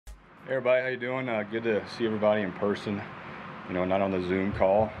Hey everybody, how you doing? Good to see everybody in person. You know, not on the Zoom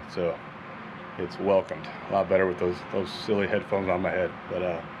call. So it's welcomed. A lot better with those silly headphones on my head. But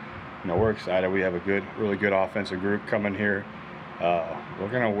you know, we're excited. We have a really good offensive group coming here. We're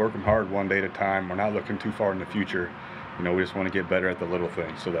gonna work them hard one day at a time. We're not looking too far in the future. You know, we just want to get better at the little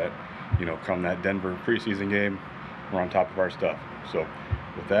things so that, you know, come that Denver preseason game, we're on top of our stuff. So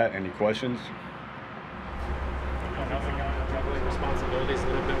with that, any questions? Juggling responsibilities a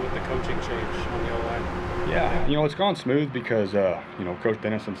little bit with the coaching change on the O-line. Yeah, you know, it's gone smooth because, you know, Coach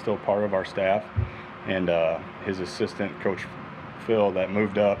Dennison's still part of our staff, and his assistant, Coach Phil, that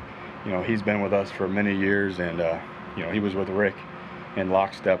moved up, you know, he's been with us for many years, and, you know, he was with Rick in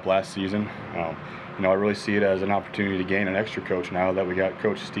lockstep last season. You know, I really see it as an opportunity to gain an extra coach now that we got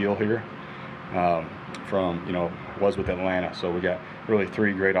Coach Steele here from, you know, was with Atlanta. So we got really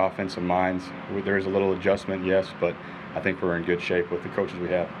three great offensive minds. There is a little adjustment, yes, but I think we're in good shape with the coaches we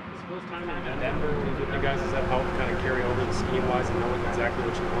have. Is first time in Denver with you guys, does that help kind of carry over the scheme-wise and knowing exactly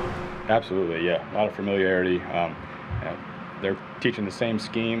what you want? Absolutely, yeah. A lot of familiarity. You know, they're teaching the same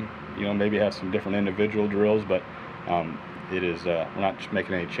scheme. You know, maybe have some different individual drills, but it is we're not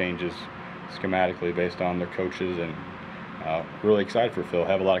making any changes schematically based on their coaches, and really excited for Phil.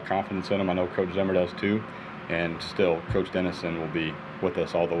 Have a lot of confidence in him. I know Coach Zimmer does too, and still Coach Dennison will be with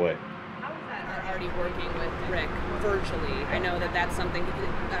us all the way. How is that already working with Rick virtually? I know that that's something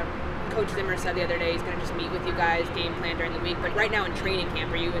Coach Zimmer said the other day. He's going to just meet with you guys, game plan during the week. But right now in training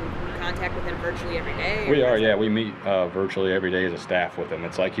camp, are you in contact with him virtually every day? We are, yeah. We meet virtually every day as a staff with him.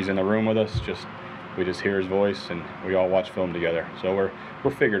 It's like he's in the room with us. We just hear his voice, and we all watch film together. So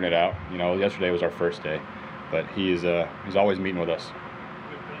we're figuring it out. You know, yesterday was our first day, but he's always meeting with us.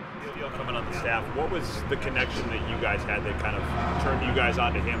 With Phil coming on the staff, what was the connection that you guys had that kind of turned you guys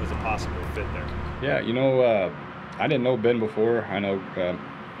onto him as a possible fit there? Yeah, you know, I didn't know Ben before. I know,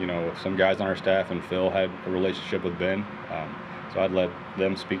 you know, some guys on our staff, and Phil had a relationship with Ben, so I'd let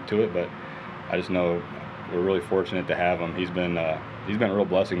them speak to it. But I just know we're really fortunate to have him. He's been a real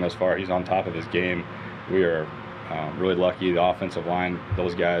blessing thus far. He's on top of his game. We are really lucky. The offensive line,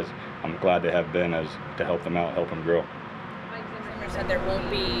 those guys, I'm glad to have Ben to help them out, help them grow. Mike Zimmer said there won't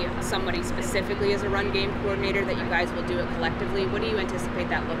be somebody specifically as a run game coordinator, that you guys will do it collectively. What do you anticipate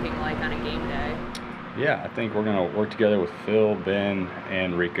that looking like on a game day? Yeah, I think we're going to work together with Phil, Ben,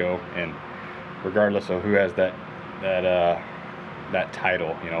 and Rico, and regardless of who has that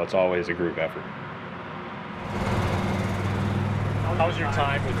title, you know, it's always a group effort. How was your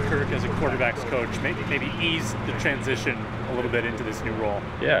time with Kirk as a quarterback's coach? Maybe ease the transition a little bit into this new role?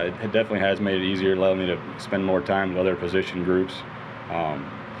 Yeah, it definitely has made it easier, allowed me to spend more time with other position groups.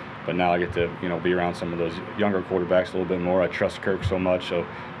 But now I get to, you know, be around some of those younger quarterbacks a little bit more. I trust Kirk so much, so,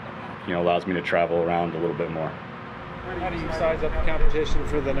 you know, allows me to travel around a little bit more. How do you size up the competition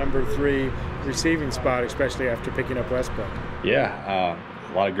for the number 3 receiving spot, especially after picking up Westbrook? Yeah,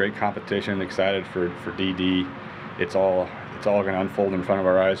 a lot of great competition. Excited for DD. It's all going to unfold in front of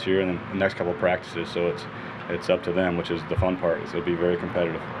our eyes here in the next couple of practices. So it's up to them, which is the fun part. So it'll be very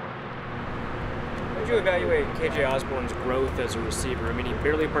competitive. How would you evaluate KJ Osborne's growth as a receiver? I mean, he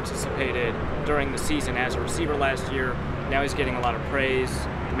barely participated during the season as a receiver last year. Now he's getting a lot of praise.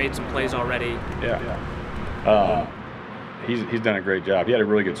 He made some plays already. Yeah. He's done a great job. He had a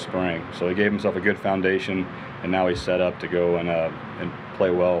really good spring, so he gave himself a good foundation, and now he's set up to go and play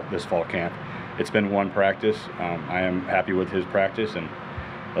well this fall camp. It's been one practice. I am happy with his practice, and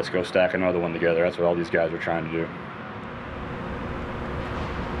let's go stack another one together. That's what all these guys are trying to do.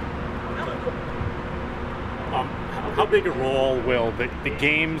 How big a role will the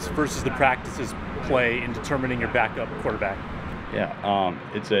games versus the practices play in determining your backup quarterback? Yeah,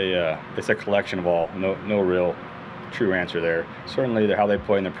 it's a collection of all. No real true answer there. Certainly how they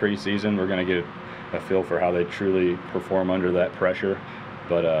play in the preseason, we're going to get a feel for how they truly perform under that pressure.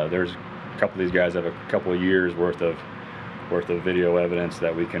 But there's a couple of these guys have a couple of years worth of video evidence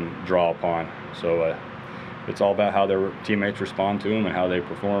that we can draw upon. So it's all about how their teammates respond to them and how they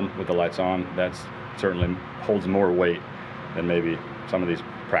perform with the lights on. That's certainly holds more weight than maybe some of these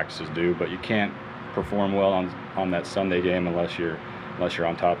practices do. But you can't perform well on that Sunday game unless you're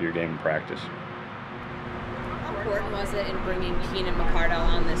on top of your game in practice. How important was it in bringing Keenan McCardell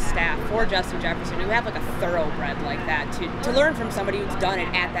on this staff for Justin Jefferson, who have like a thoroughbred like that, to learn from somebody who's done it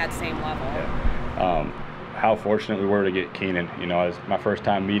at that same level? Yeah. How fortunate we were to get Keenan. You know, it's my first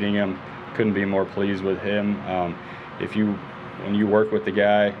time meeting him. Couldn't be more pleased with him. When you work with the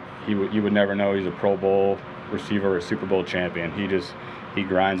guy, you would never know he's a Pro Bowl receiver or a Super Bowl champion. He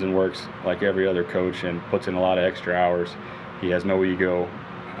grinds and works like every other coach and puts in a lot of extra hours. He has no ego.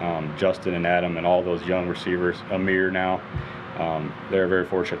 Justin and Adam and all those young receivers, Amir now, they're very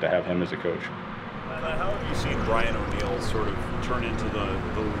fortunate to have him as a coach. How have you seen Brian O'Neill sort of turn into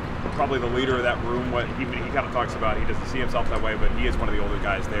probably the leader of that room? What he kind of talks about, he doesn't see himself that way, but he is one of the older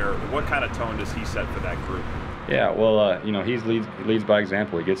guys there. What kind of tone does he set for that group? Yeah, well, you know, he leads by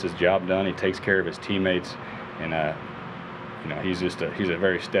example. He gets his job done. He takes care of his teammates, and you know, he's a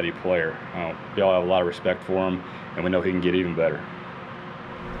very steady player. We all have a lot of respect for him, and we know he can get even better.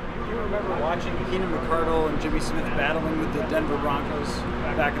 Do you remember watching Keenan McCardle and Jimmy Smith battling with the Denver Broncos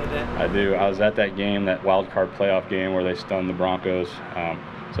back in the day? I do. I was at that game, that wild card playoff game where they stunned the Broncos.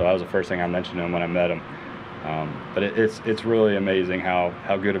 So that was the first thing I mentioned to him when I met him. But it's really amazing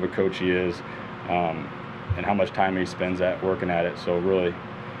how good of a coach he is, and how much time he spends working at it. So really,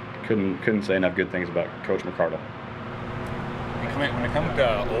 couldn't say enough good things about Coach McCardle. When it comes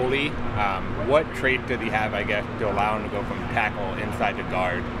to Ole, what trait did he have, I guess, to allow him to go from tackle inside to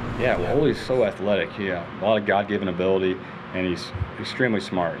guard? Yeah, well, Ole's so athletic. A lot of God-given ability, and he's extremely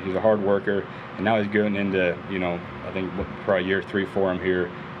smart. He's a hard worker, and now he's going into, you know, I think probably year 3 for him here,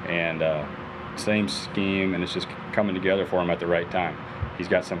 and same scheme, and it's just coming together for him at the right time. He's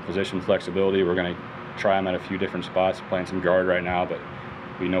got some position flexibility. We're going to try him at a few different spots, playing some guard right now, but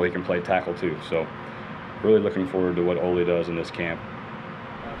we know he can play tackle too. So really looking forward to what Ole does in this camp.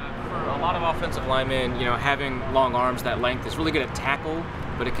 For a lot of offensive linemen, you know, having long arms, that length is really good at tackle,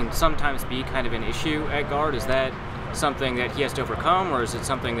 but it can sometimes be kind of an issue at guard. Is that something that he has to overcome, or is it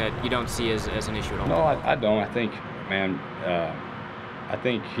something that you don't see as an issue at all? No, I don't. I think, man, I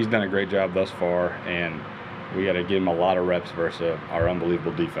think he's done a great job thus far, and we got to give him a lot of reps versus our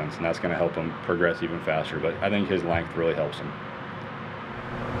unbelievable defense, and that's going to help him progress even faster. But I think his length really helps him.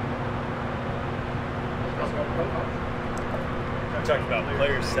 You talked about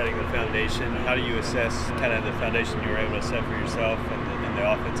players setting the foundation. How do you assess kind of the foundation you were able to set for yourself and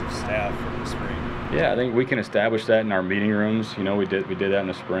the offensive staff in the spring? Yeah, I think we can establish that in our meeting rooms. You know, we did that in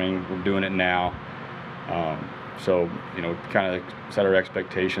the spring. We're doing it now. So, you know, kind of set our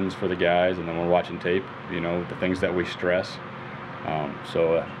expectations for the guys, and then we're watching tape, you know, the things that we stress.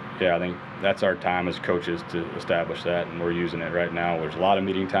 Yeah, I think that's our time as coaches to establish that, and we're using it right now. There's a lot of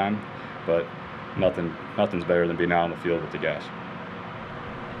meeting time, but nothing's better than being out on the field with the guys.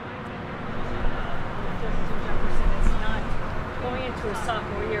 It's not going into a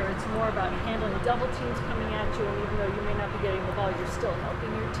sophomore year. It's more about handling double teams coming at you, and even though you may not be getting the ball, you're still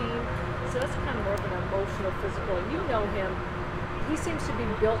helping your team. So that's kind of more of an emotional, physical. And you know him. He seems to be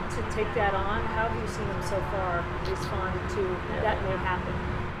built to take that on. How have you seen him so far respond to that may happen?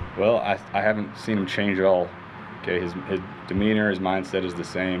 Well, I haven't seen him change at all. Okay, his demeanor, his mindset is the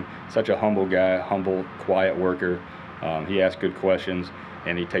same. Such a humble guy, humble, quiet worker. He asks good questions,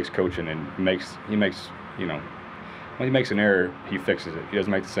 and he takes coaching, and he makes you know, when he makes an error, he fixes it. He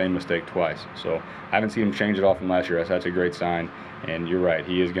doesn't make the same mistake twice. So I haven't seen him change it all from last year. That's a great sign. And you're right,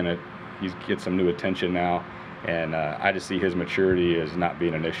 he's get some new attention now, and I just see his maturity as not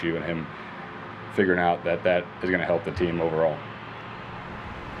being an issue, and him figuring out that is going to help the team overall.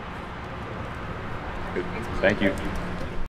 Good. Thank you.